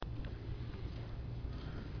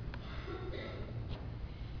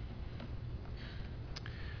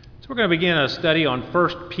So we're going to begin a study on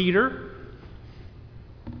 1 Peter.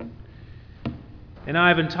 And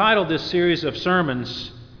I've entitled this series of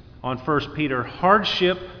sermons on 1 Peter,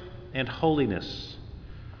 Hardship and Holiness.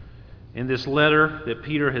 In this letter that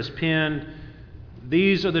Peter has penned,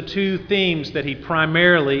 these are the two themes that he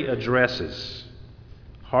primarily addresses.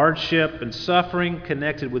 Hardship and suffering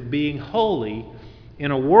connected with being holy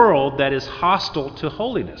in a world that is hostile to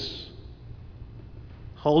holiness.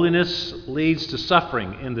 Holiness leads to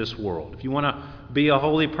suffering in this world. If you want to be a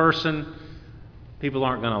holy person, people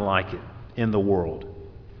aren't going to like it in the world.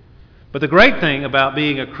 But the great thing about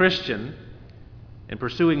being a Christian and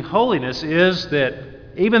pursuing holiness is that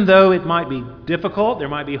even though it might be difficult, there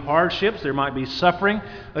might be hardships, there might be suffering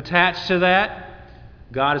attached to that,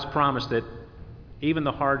 God has promised that even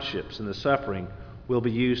the hardships and the suffering will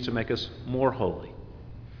be used to make us more holy.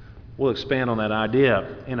 We'll expand on that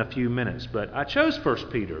idea in a few minutes, but I chose 1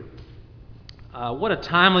 Peter. What a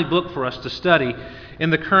timely book for us to study in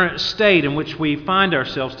the current state in which we find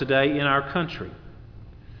ourselves today in our country.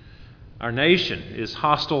 Our nation is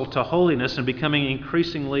hostile to holiness and becoming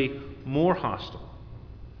increasingly more hostile.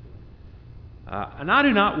 And I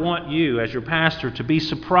do not want you, as your pastor, to be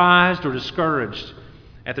surprised or discouraged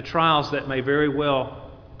at the trials that may very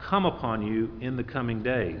well come upon you in the coming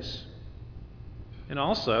days. And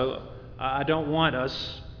also, I don't want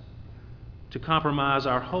us to compromise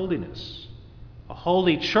our holiness. A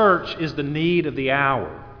holy church is the need of the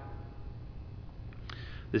hour.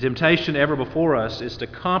 The temptation ever before us is to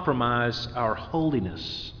compromise our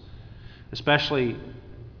holiness, especially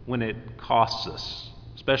when it costs us,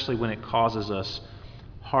 especially when it causes us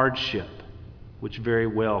hardship, which very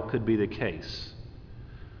well could be the case.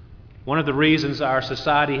 One of the reasons our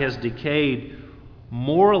society has decayed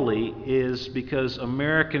morally is because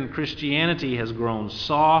American Christianity has grown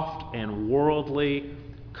soft and worldly,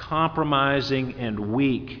 compromising and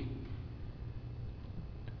weak.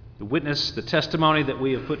 The witness, the testimony that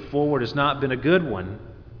we have put forward has not been a good one.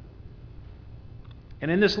 And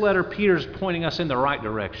in this letter, Peter's pointing us in the right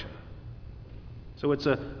direction. So it's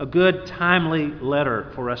a good, timely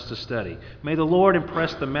letter for us to study. May the Lord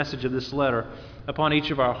impress the message of this letter upon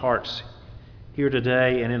each of our hearts here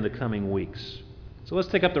today and in the coming weeks. So let's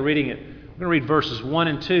take up the reading. We're going to read verses 1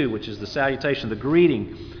 and 2, which is the salutation, the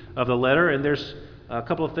greeting of the letter. And there's a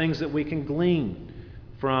couple of things that we can glean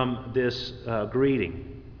from this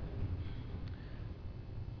greeting.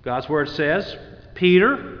 God's Word says,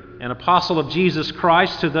 Peter, an apostle of Jesus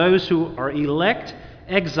Christ, to those who are elect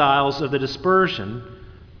exiles of the dispersion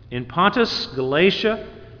in Pontus, Galatia,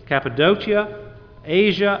 Cappadocia,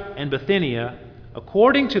 Asia, and Bithynia,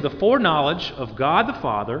 according to the foreknowledge of God the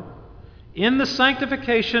Father, in the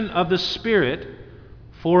sanctification of the Spirit,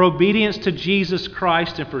 for obedience to Jesus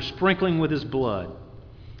Christ and for sprinkling with His blood.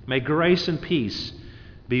 May grace and peace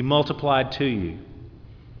be multiplied to you.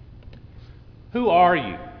 Who are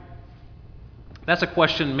you? That's a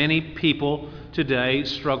question many people today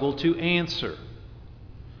struggle to answer.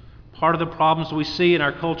 Part of the problems we see in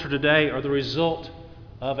our culture today are the result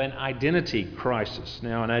of an identity crisis.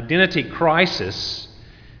 Now, an identity crisis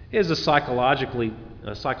is a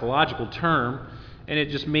psychological term, and it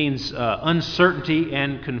just means uncertainty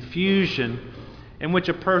and confusion in which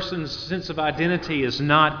a person's sense of identity is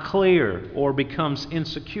not clear or becomes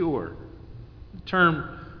insecure. The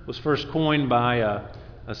term was first coined by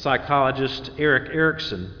a psychologist, Erik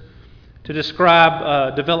Erikson, to describe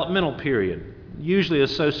a developmental period, usually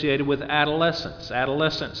associated with adolescence.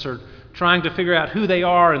 Adolescents are trying to figure out who they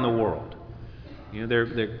are in the world. You know,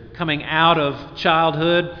 they're coming out of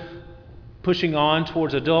childhood, pushing on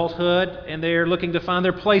towards adulthood, and they're looking to find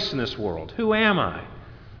their place in this world. Who am I?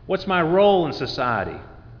 What's my role in society?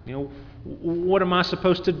 You know, what am I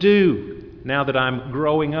supposed to do now that I'm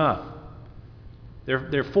growing up?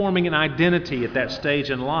 They're forming an identity at that stage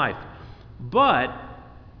in life. But,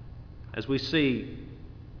 as we see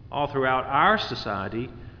all throughout our society,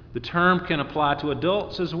 the term can apply to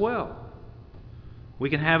adults as well. We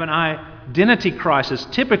can have an identity crisis,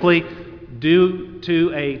 typically due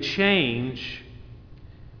to a change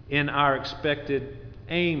in our expected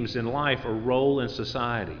aims in life or role in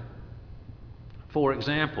society. For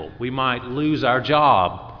example, we might lose our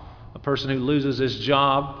job. A person who loses his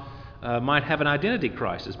job might have an identity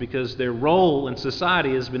crisis because their role in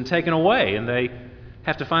society has been taken away and they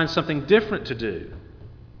have to find something different to do.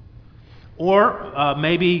 Or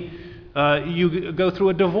maybe you go through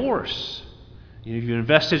a divorce. You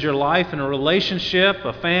invested your life in a relationship,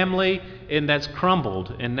 a family, and that's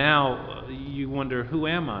crumbled. And now you wonder, who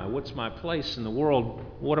am I? What's my place in the world?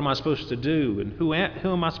 What am I supposed to do? And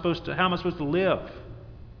how am I supposed to live?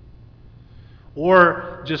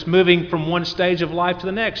 Or just moving from one stage of life to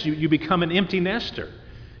the next. You become an empty nester.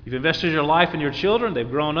 You've invested your life in your children, they've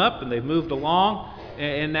grown up and they've moved along,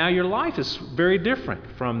 and now your life is very different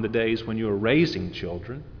from the days when you were raising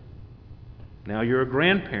children. Now you're a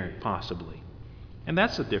grandparent, possibly. And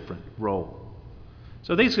that's a different role.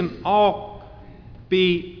 So these can all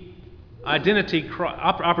be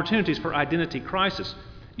opportunities for identity crisis.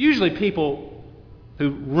 Usually people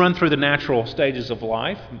who run through the natural stages of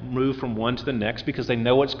life move from one to the next because they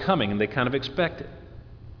know what's coming and they kind of expect it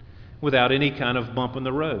without any kind of bump in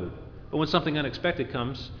the road. But when something unexpected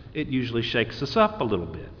comes, it usually shakes us up a little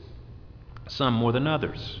bit, some more than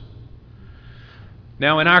others.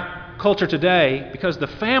 Now, in our culture today, because the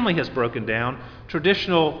family has broken down,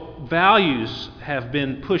 traditional values have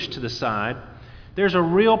been pushed to the side, there's a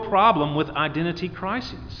real problem with identity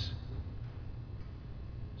crises.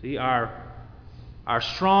 See, our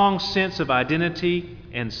strong sense of identity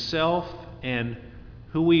and self and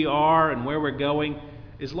who we are and where we're going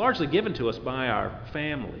is largely given to us by our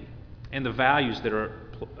family and the values that are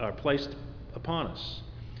placed upon us.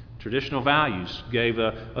 Traditional values gave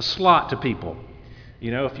a slot to people.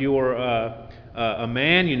 You know, if you were a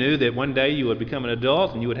man, you knew that one day you would become an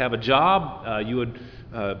adult and you would have a job, you would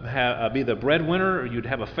be the breadwinner, you'd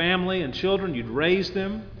have a family and children, you'd raise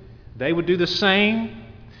them. They would do the same.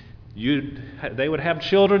 They would have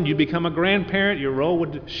children, you'd become a grandparent, your role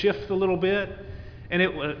would shift a little bit, and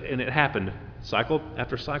it happened cycle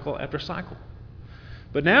after cycle after cycle.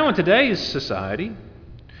 But now in today's society,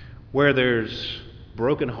 where there's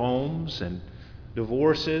broken homes and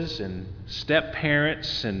divorces and step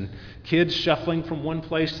parents and kids shuffling from one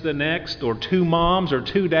place to the next, or two moms or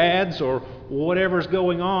two dads or whatever's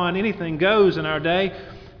going on, anything goes in our day,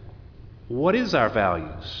 what is our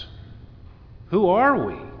values? Who are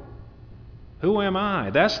we? Who am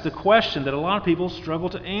I? That's the question that a lot of people struggle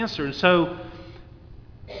to answer. And so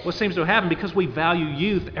what seems to happen, because we value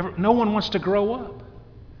youth, no one wants to grow up.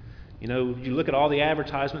 You know, you look at all the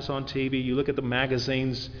advertisements on TV, you look at the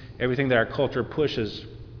magazines, everything that our culture pushes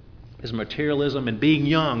is materialism and being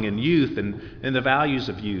young and youth and the values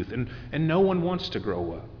of youth. And no one wants to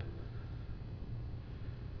grow up.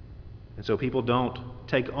 And so people don't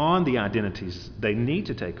take on the identities they need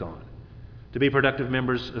to take on to be productive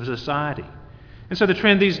members of society. And so the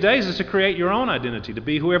trend these days is to create your own identity, to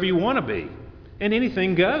be whoever you want to be. And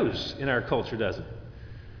anything goes in our culture, doesn't it?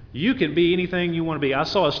 You can be anything you want to be. I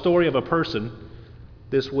saw a story of a person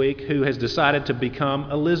this week who has decided to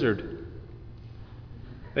become a lizard.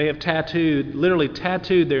 They have literally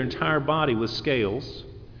tattooed their entire body with scales,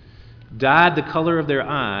 dyed the color of their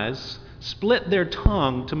eyes, split their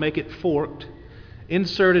tongue to make it forked,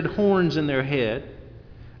 inserted horns in their head,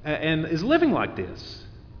 and is living like this.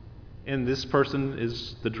 And this person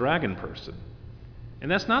is the dragon person. And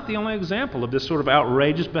that's not the only example of this sort of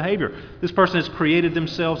outrageous behavior. This person has created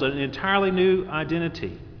themselves an entirely new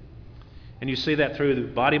identity. And you see that through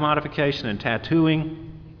body modification and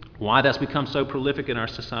tattooing. Why that's become so prolific in our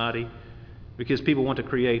society? Because people want to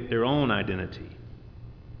create their own identity.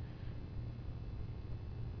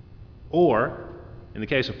 Or, in the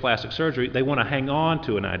case of plastic surgery, they want to hang on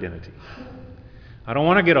to an identity. I don't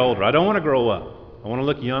want to get older. I don't want to grow up. I want to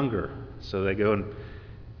look younger. So they go and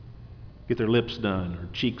get their lips done or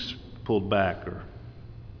cheeks pulled back or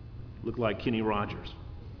look like Kenny Rogers.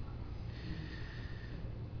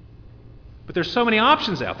 But there's so many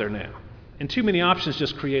options out there now. And too many options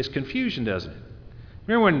just creates confusion, doesn't it?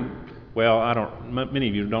 Remember when, many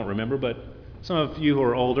of you don't remember, but some of you who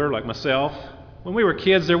are older, like myself, when we were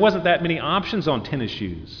kids, there wasn't that many options on tennis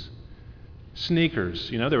shoes, sneakers.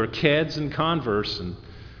 You know, there were Keds and Converse and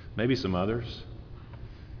maybe some others.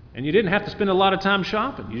 And you didn't have to spend a lot of time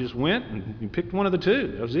shopping. You just went and you picked one of the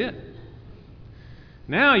two. That was it.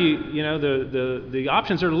 Now the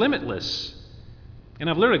options are limitless. And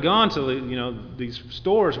I've literally gone to these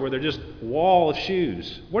stores where they're just wall of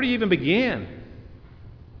shoes. Where do you even begin?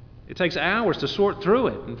 It takes hours to sort through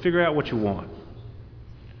it and figure out what you want.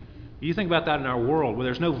 You think about that in our world where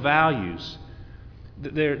there's no values.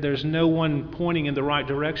 There's no one pointing in the right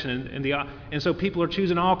direction, and so people are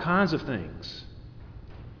choosing all kinds of things.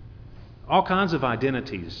 All kinds of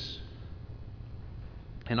identities,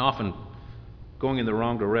 and often going in the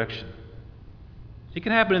wrong direction. It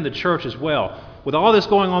can happen in the church as well. With all this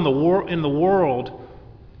going on in the world,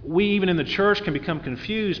 we even in the church can become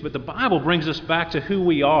confused, but the Bible brings us back to who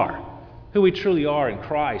we are, who we truly are in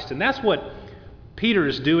Christ. And that's what Peter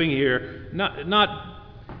is doing here, not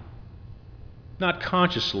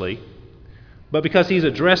consciously, but because he's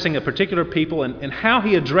addressing a particular people, and how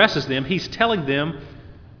he addresses them, he's telling them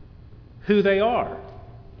who they are.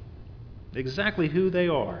 Exactly who they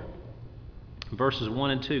are. verses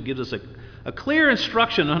 1 and 2, gives us a clear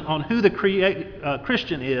instruction on who the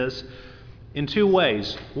Christian is in two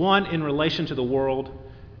ways. One, in relation to the world,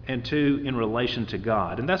 and two, in relation to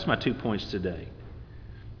God. And that's my 2 points today.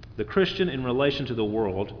 The Christian in relation to the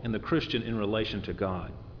world, and the Christian in relation to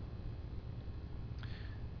God.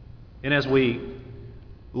 And as we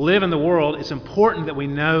live in the world, it's important that we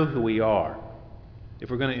know who we are if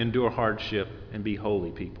we're going to endure hardship and be holy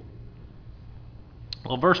people.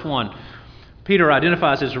 Well, verse 1, Peter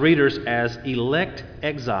identifies his readers as elect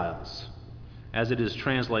exiles, as it is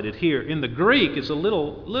translated here. In the Greek, it's a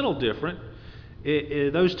little different.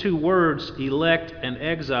 Those two words, elect and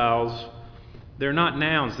exiles, they're not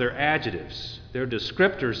nouns, they're adjectives. They're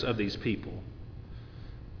descriptors of these people.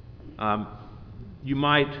 You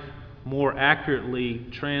might more accurately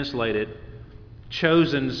translate it,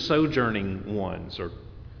 chosen sojourning ones, or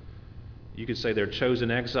you could say they're chosen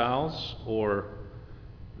exiles, or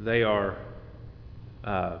they are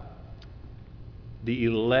the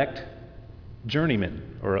elect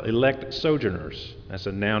journeymen, or elect sojourners. That's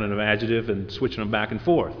a noun and an adjective, and switching them back and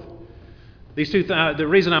forth. These two. The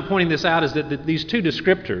reason I'm pointing this out is that these two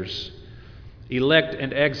descriptors, elect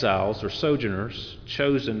and exiles, or sojourners,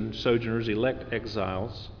 chosen sojourners, elect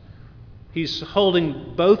exiles, he's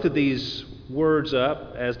holding both of these words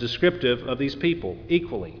up as descriptive of these people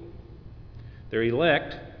equally. They're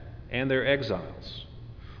elect and they're exiles.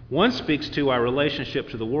 One speaks to our relationship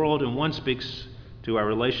to the world, and one speaks to our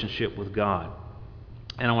relationship with God.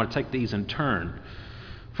 And I want to take these in turn.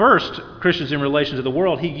 First, Christians in relation to the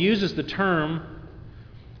world, he uses the term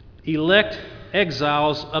elect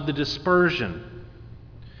exiles of the dispersion.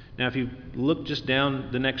 Now, if you look just down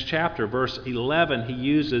the next chapter, verse 11, he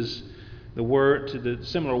uses the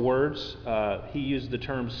similar words. He used the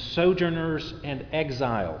term sojourners and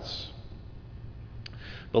exiles.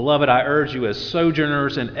 Beloved, I urge you as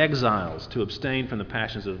sojourners and exiles to abstain from the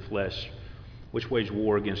passions of the flesh, which wage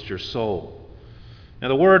war against your soul. Now,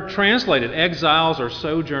 the word translated exiles or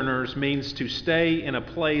sojourners means to stay in a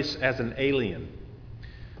place as an alien.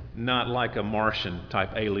 Not like a Martian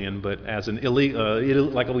type alien, but as an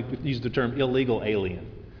like we use the term illegal alien.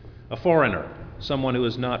 A foreigner, someone who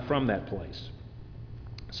is not from that place.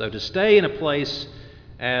 So to stay in a place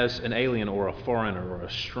as an alien or a foreigner or a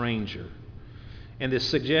stranger. And the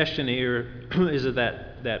suggestion here is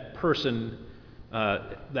that person's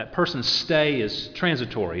stay is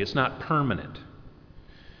transitory. It's not permanent.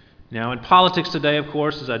 Now, in politics today, of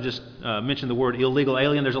course, as I just mentioned the word illegal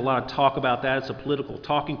alien, there's a lot of talk about that. It's a political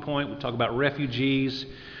talking point. We talk about refugees.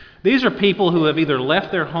 These are people who have either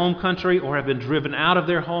left their home country or have been driven out of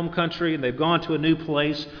their home country and they've gone to a new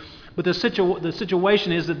place. But the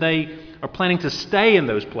situation is that they are planning to stay in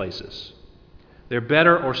those places. They're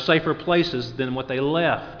better or safer places than what they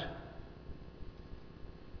left.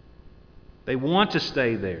 They want to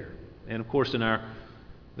stay there. And of course, the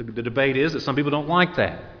debate is that some people don't like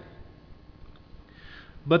that.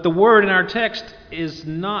 But the word in our text is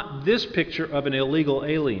not this picture of an illegal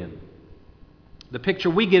alien. The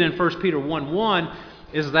picture we get in 1 Peter 1:1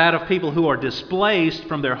 is that of people who are displaced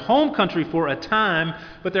from their home country for a time,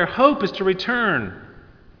 but their hope is to return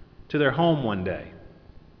to their home one day.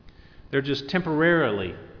 They're just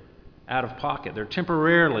temporarily out of pocket. They're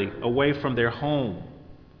temporarily away from their home.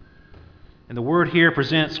 And the word here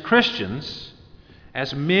presents Christians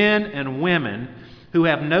as men and women who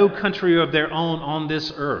have no country of their own on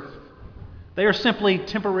this earth. They are simply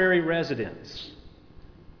temporary residents.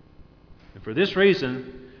 And for this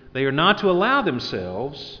reason, they are not to allow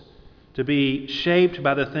themselves to be shaped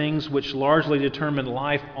by the things which largely determine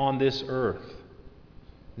life on this earth.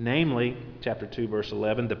 Namely, chapter 2, verse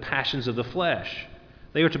 11, the passions of the flesh.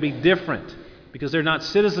 They are to be different because they're not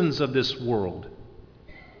citizens of this world.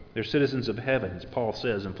 They're citizens of heaven, as Paul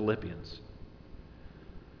says in Philippians.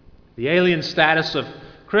 The alien status of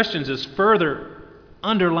Christians is further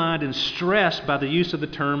underlined and stressed by the use of the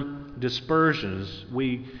term dispersions.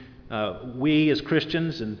 We as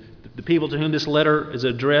Christians and the people to whom this letter is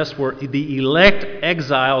addressed were the elect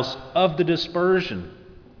exiles of the dispersion.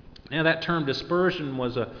 Now, that term dispersion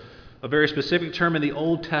was a very specific term in the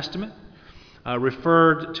Old Testament,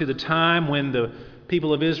 referred to the time when the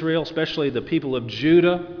people of Israel, especially the people of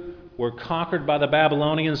Judah, were conquered by the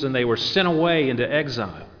Babylonians and they were sent away into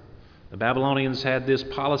exile. The Babylonians had this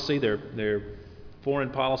policy, their foreign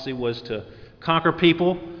policy was to conquer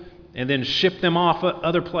people and then ship them off at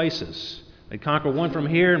other places. They'd conquer one from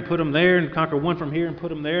here and put them there, and conquer one from here and put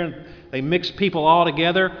them there. And they mixed people all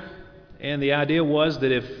together. And the idea was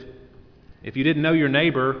that if you didn't know your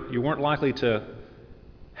neighbor, you weren't likely to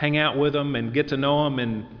hang out with them and get to know them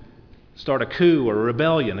and start a coup or a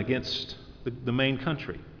rebellion against the main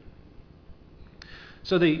country.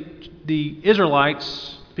 So the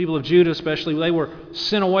Israelites, people of Judah especially, they were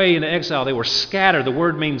sent away into exile. They were scattered. The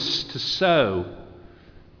word means to sow.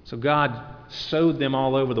 So God sowed them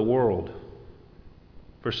all over the world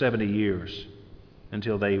for 70 years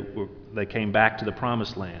until they came back to the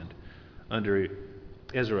promised land under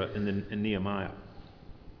Ezra and Nehemiah.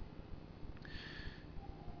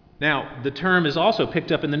 Now, the term is also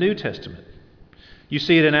picked up in the New Testament. You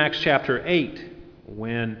see it in Acts chapter 8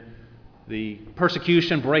 when the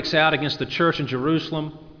persecution breaks out against the church in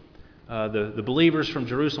Jerusalem. The believers from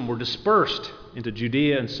Jerusalem were dispersed into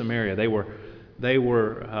Judea and Samaria. They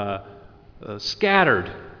were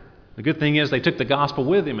scattered. The good thing is they took the gospel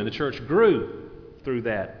with them, and the church grew through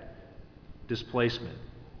that displacement.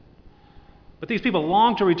 But these people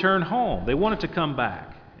longed to return home. They wanted to come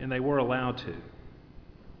back, and they were allowed to.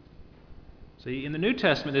 See, in the New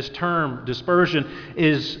Testament, this term dispersion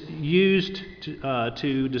is used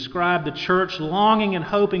to describe the church longing and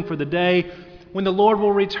hoping for the day when the Lord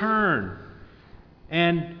will return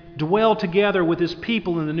and dwell together with His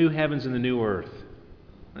people in the new heavens and the new earth.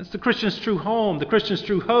 That's the Christian's true home, the Christian's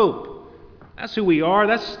true hope. That's who we are.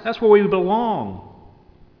 That's where we belong.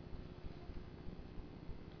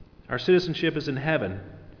 Our citizenship is in heaven,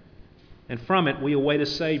 and from it we await a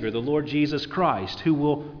Savior, the Lord Jesus Christ, who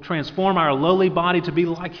will transform our lowly body to be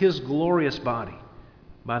like His glorious body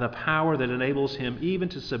by the power that enables Him even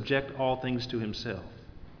to subject all things to Himself.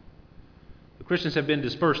 The Christians have been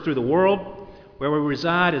dispersed through the world, where we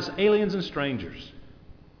reside as aliens and strangers,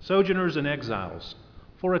 sojourners and exiles,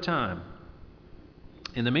 for a time.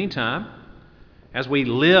 In the meantime, as we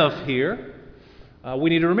live here, we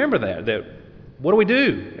need to remember that what do we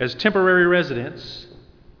do as temporary residents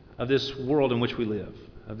of this world in which we live,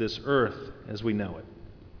 of this earth as we know it?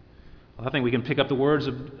 Well, I think we can pick up the words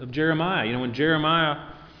of Jeremiah. You know, when Jeremiah,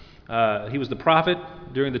 he was the prophet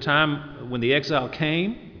during the time when the exile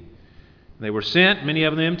came. They were sent, many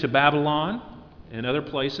of them, to Babylon and other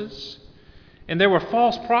places. And there were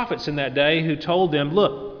false prophets in that day who told them,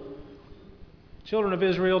 look, children of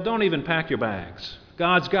Israel, don't even pack your bags.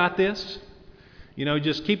 God's got this. You know,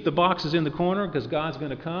 just keep the boxes in the corner because God's going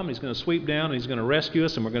to come. He's going to sweep down and He's going to rescue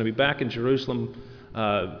us, and we're going to be back in Jerusalem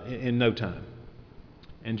in no time.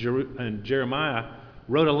 And Jeremiah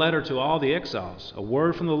wrote a letter to all the exiles, a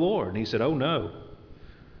word from the Lord. And he said, oh no,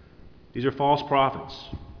 these are false prophets.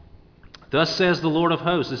 Thus says the Lord of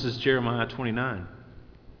hosts. This is Jeremiah 29.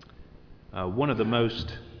 One of the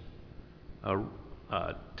most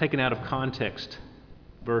taken out of context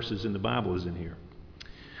verses in the Bible is in here.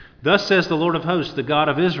 Thus says the Lord of hosts, the God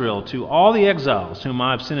of Israel, to all the exiles whom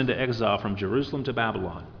I have sent into exile from Jerusalem to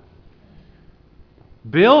Babylon.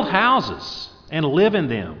 Build houses and live in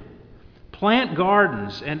them. Plant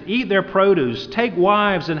gardens and eat their produce. Take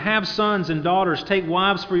wives and have sons and daughters. Take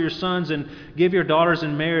wives for your sons and give your daughters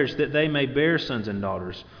in marriage that they may bear sons and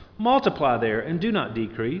daughters. Multiply there and do not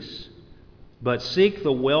decrease, but seek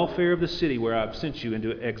the welfare of the city where I have sent you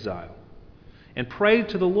into exile, and pray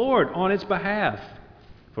to the Lord on its behalf.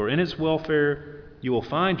 For in its welfare you will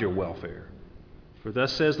find your welfare. For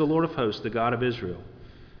thus says the Lord of hosts, the God of Israel,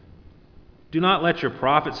 do not let your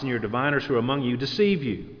prophets and your diviners who are among you deceive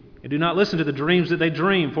you, and do not listen to the dreams that they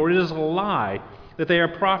dream, for it is a lie that they are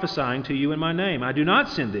prophesying to you in my name. I do not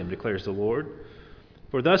send them, declares the Lord.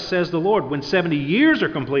 For thus says the Lord, when 70 years are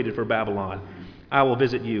completed for Babylon, I will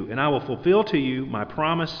visit you, and I will fulfill to you my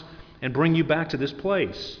promise and bring you back to this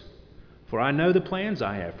place. For I know the plans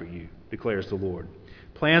I have for you, declares the Lord.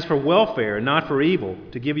 Plans for welfare and not for evil,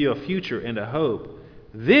 to give you a future and a hope.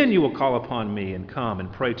 Then you will call upon me and come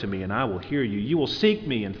and pray to me, and I will hear you. You will seek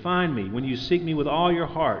me and find me. When you seek me with all your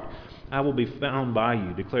heart, I will be found by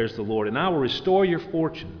you, declares the Lord, and I will restore your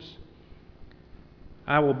fortunes.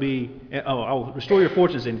 I will restore your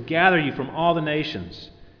fortunes and gather you from all the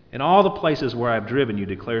nations and all the places where I have driven you,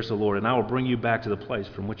 declares the Lord, and I will bring you back to the place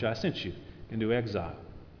from which I sent you into exile.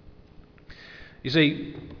 You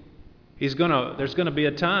see, there's going to be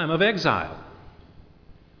a time of exile.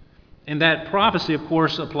 And that prophecy, of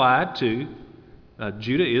course, applied to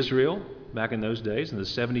Judah, Israel, back in those days, in the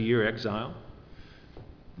 70-year exile.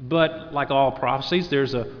 But like all prophecies,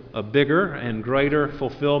 there's a bigger and greater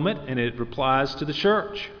fulfillment, and it applies to the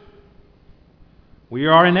church. We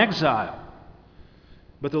are in exile.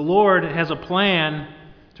 But the Lord has a plan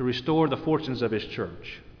to restore the fortunes of His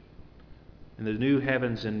church in the new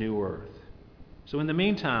heavens and new earth. So in the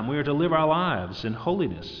meantime, we are to live our lives in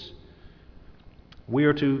holiness. We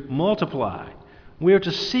are to multiply. We are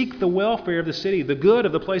to seek the welfare of the city, the good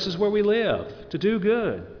of the places where we live, to do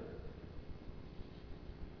good.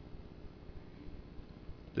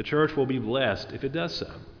 The church will be blessed if it does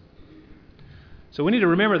so. So we need to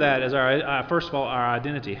remember that as our first of all, our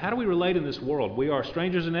identity. How do we relate in this world? We are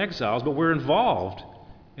strangers and exiles, but we're involved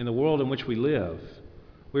in the world in which we live.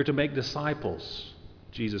 We're to make disciples,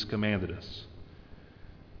 Jesus commanded us.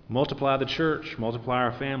 Multiply the church, multiply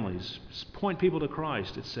our families, point people to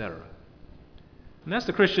Christ, etc. And that's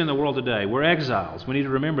the Christian in the world today. We're exiles. We need to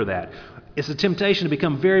remember that. It's a temptation to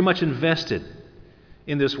become very much invested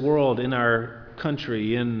in this world, in our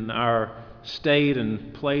country, in our state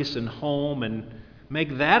and place and home, and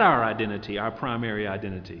make that our identity, our primary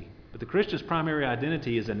identity. But the Christian's primary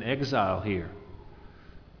identity is an exile here.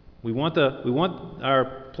 We want our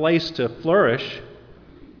place to flourish,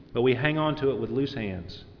 but we hang on to it with loose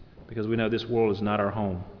hands because we know this world is not our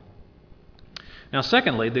home. Now,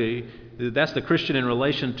 secondly, that's the Christian in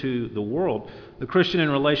relation to the world, the Christian in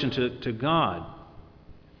relation to God.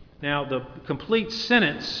 Now, the complete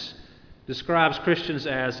sentence describes Christians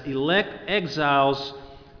as elect exiles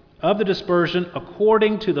of the dispersion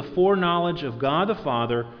according to the foreknowledge of God the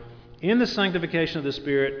Father in the sanctification of the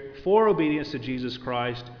Spirit for obedience to Jesus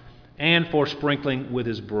Christ and for sprinkling with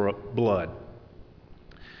His blood.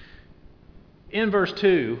 In verse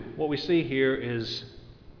 2, what we see here is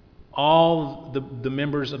all the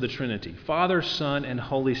members of the Trinity, Father, Son, and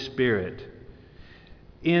Holy Spirit,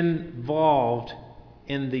 involved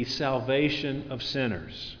in the salvation of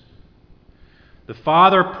sinners. The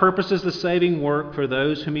Father purposes the saving work for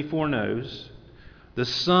those whom He foreknows. The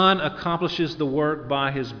Son accomplishes the work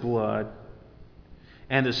by His blood.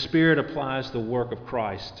 And the Spirit applies the work of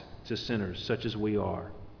Christ to sinners such as we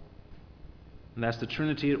are. And that's the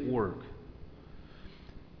Trinity at work.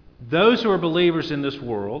 Those who are believers in this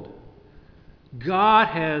world, God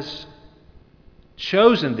has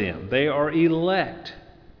chosen them. They are elect,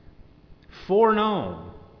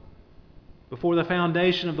 foreknown before the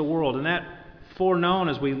foundation of the world. And that foreknown,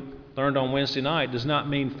 as we learned on Wednesday night, does not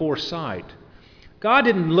mean foresight. God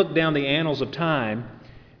didn't look down the annals of time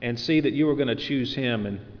and see that you were going to choose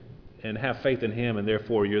Him and have faith in Him, and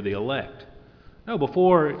therefore you're the elect. No,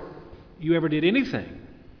 before you ever did anything,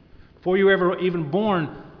 before you were ever even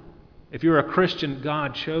born, if you're a Christian,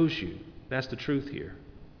 God chose you. That's the truth here.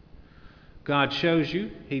 God chose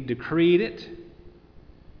you. He decreed it.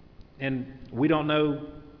 And we don't know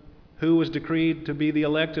who was decreed to be the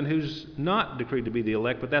elect and who's not decreed to be the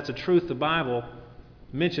elect, but that's a truth the Bible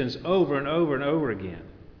mentions over and over and over again.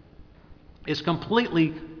 It's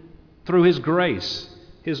completely through His grace,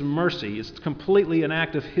 His mercy. It's completely an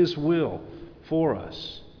act of His will for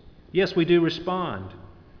us. Yes, we do respond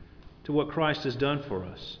to what Christ has done for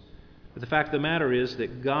us. But the fact of the matter is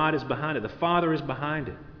that God is behind it. The Father is behind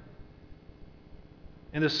it.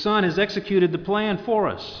 And the Son has executed the plan for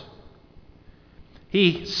us.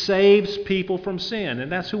 He saves people from sin,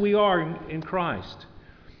 and that's who we are in Christ.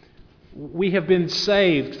 We have been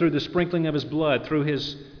saved through the sprinkling of His blood, through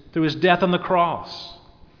His death on the cross.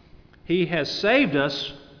 He has saved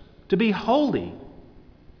us to be holy,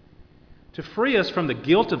 to free us from the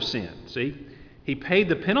guilt of sin. See, He paid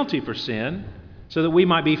the penalty for sin so that we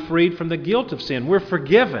might be freed from the guilt of sin. We're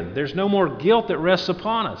forgiven. There's no more guilt that rests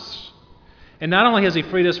upon us. And not only has He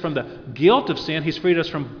freed us from the guilt of sin, He's freed us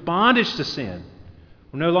from bondage to sin.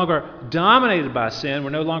 We're no longer dominated by sin. We're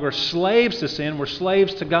no longer slaves to sin. We're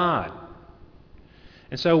slaves to God.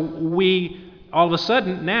 And so we, all of a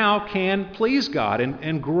sudden, now can please God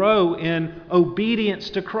and grow in obedience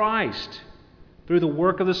to Christ through the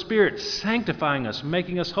work of the Spirit, sanctifying us,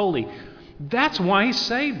 making us holy. That's why He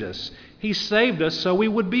saved us. He saved us so we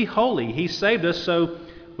would be holy. He saved us so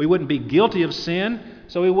we wouldn't be guilty of sin,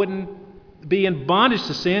 so we wouldn't be in bondage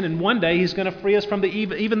to sin, and one day He's going to free us from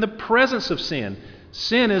even the presence of sin.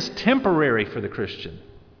 Sin is temporary for the Christian.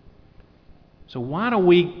 So why do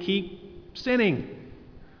we keep sinning?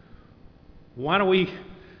 Why do we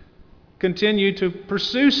continue to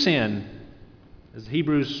pursue sin? As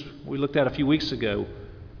Hebrews we looked at a few weeks ago,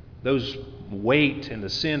 those weight and the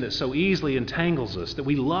sin that so easily entangles us, that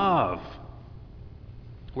we love.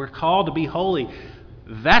 We're called to be holy.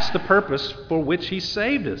 That's the purpose for which He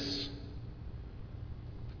saved us.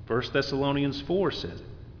 1 Thessalonians 4 says it.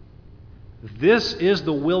 This is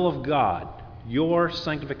the will of God, your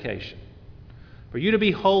sanctification. For you to be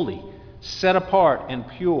holy, set apart, and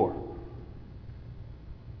pure.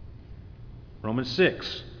 Romans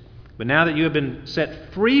 6. But now that you have been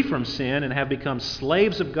set free from sin and have become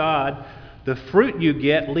slaves of God, the fruit you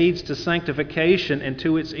get leads to sanctification and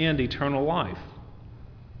to its end, eternal life.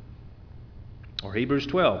 Or Hebrews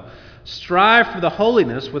 12. Strive for the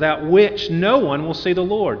holiness without which no one will see the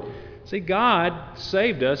Lord. See, God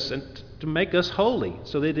saved us to make us holy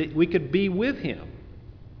so that we could be with Him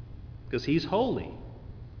because He's holy.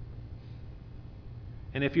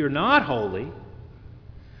 And if you're not holy,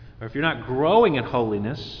 or if you're not growing in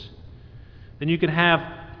holiness, then you can have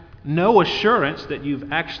no assurance that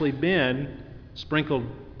you've actually been sprinkled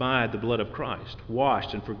by the blood of Christ,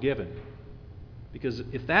 washed and forgiven. Because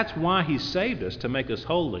if that's why He saved us, to make us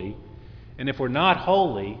holy, and if we're not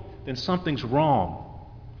holy, then something's wrong.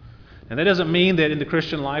 And that doesn't mean that in the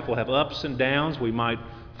Christian life we'll have ups and downs. We might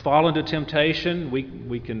fall into temptation.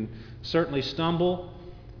 We can certainly stumble,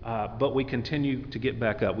 but we continue to get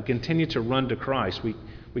back up. We continue to run to Christ.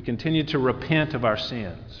 We continue to repent of our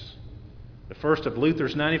sins. The first of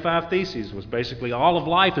Luther's 95 Theses was basically all of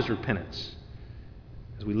life is repentance.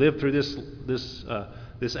 As we live through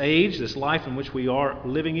this age, this life in which we are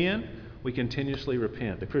living in, we continuously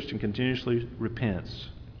repent. The Christian continuously repents.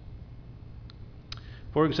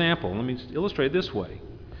 For example, let me illustrate it this way.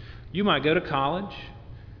 You might go to college.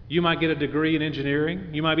 You might get a degree in engineering.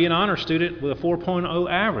 You might be an honor student with a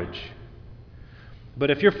 4.0 average.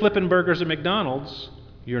 But if you're flipping burgers at McDonald's,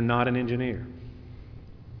 you're not an engineer.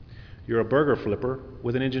 You're a burger flipper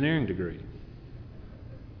with an engineering degree.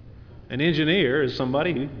 An engineer is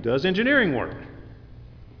somebody who does engineering work.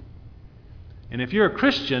 And if you're a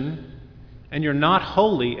Christian and you're not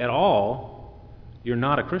holy at all, you're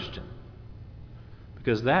not a Christian.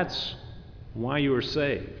 Because that's why you were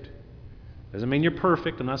saved. Doesn't mean you're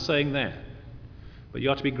perfect, I'm not saying that. But you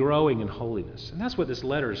ought to be growing in holiness. And that's what this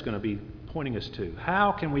letter is going to be pointing us to.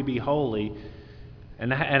 How can we be holy?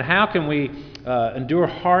 And how can we endure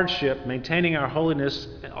hardship, maintaining our holiness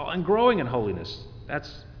and growing in holiness?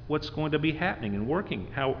 That's what's going to be happening and working,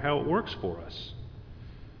 how it works for us.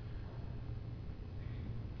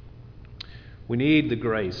 We need the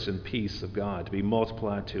grace and peace of God to be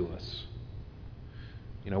multiplied to us.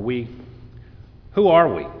 Who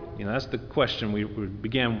are we? That's the question we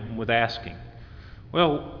began with asking.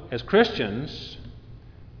 Well, as Christians,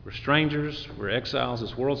 we're strangers, we're exiles,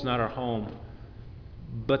 this world's not our home.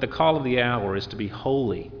 But the call of the hour is to be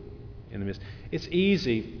holy in the midst. It's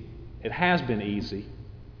easy, it has been easy,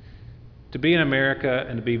 to be in America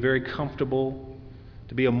and to be very comfortable,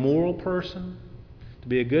 to be a moral person, to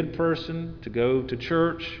be a good person, to go to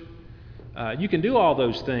church. You can do all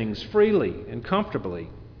those things freely and comfortably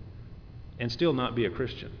and still not be a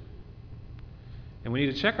Christian. And we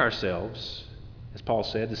need to check ourselves, as Paul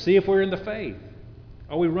said, to see if we're in the faith.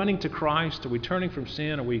 Are we running to Christ? Are we turning from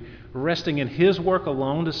sin? Are we resting in His work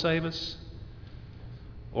alone to save us?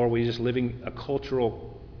 Or are we just living a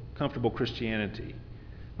cultural, comfortable Christianity?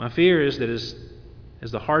 My fear is that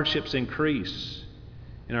as the hardships increase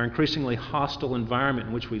in our increasingly hostile environment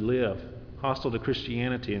in which we live, hostile to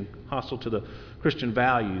Christianity and hostile to the Christian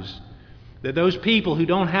values, that those people who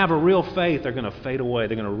don't have a real faith are going to fade away.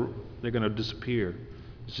 They're going to disappear.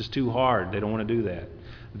 It's just too hard. They don't want to do that.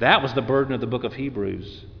 That was the burden of the book of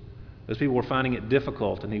Hebrews. Those people were finding it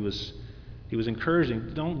difficult, and he was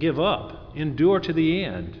encouraging, don't give up. Endure to the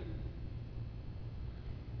end.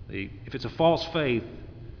 If it's a false faith,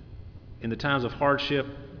 in the times of hardship,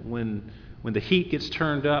 when the heat gets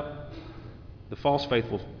turned up, the false faith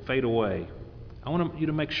will fade away. I want you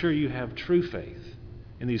to make sure you have true faith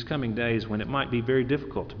in these coming days when it might be very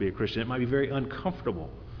difficult to be a Christian. It might be very uncomfortable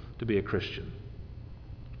to be a Christian.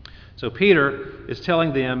 So Peter is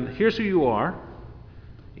telling them, here's who you are,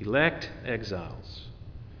 elect exiles,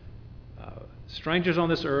 strangers on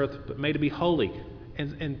this earth, but made to be holy,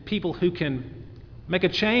 and people who can make a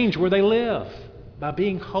change where they live by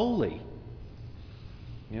being holy.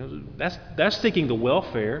 That's seeking the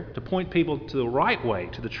welfare, to point people to the right way,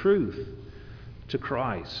 to the truth, to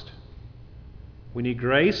Christ. We need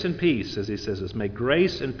grace and peace, as he says this. May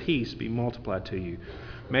grace and peace be multiplied to you.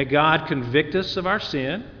 May God convict us of our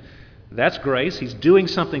sin. That's grace. He's doing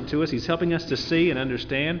something to us. He's helping us to see and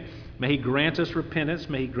understand. May He grant us repentance.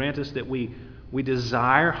 May He grant us that we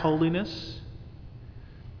desire holiness.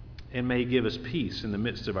 And may He give us peace in the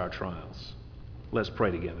midst of our trials. Let's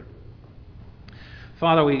pray together.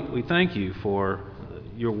 Father, we thank You for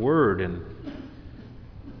Your word, and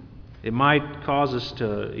it might cause us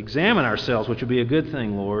to examine ourselves, which would be a good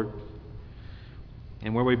thing, Lord,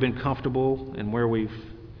 and where we've been comfortable and where we've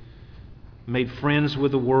made friends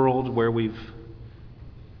with the world, where we've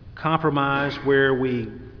compromised, where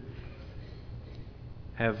we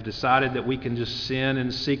have decided that we can just sin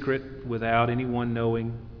in secret without anyone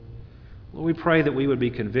knowing. Lord, we pray that we would be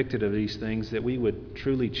convicted of these things, that we would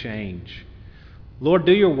truly change. Lord,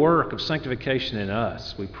 do Your work of sanctification in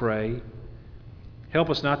us, we pray. Help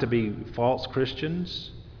us not to be false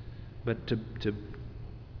Christians, but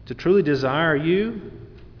to truly desire You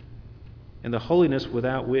and the holiness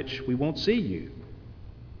without which we won't see You.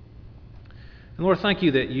 And Lord, thank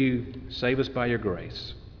You that You save us by Your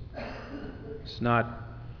grace. It's not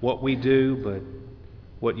what we do, but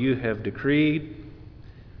what you have decreed,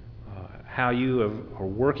 how you are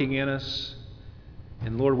working in us.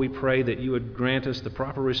 And Lord, we pray that you would grant us the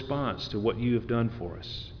proper response to what you have done for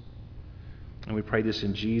us. And we pray this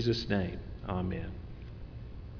in Jesus' name. Amen.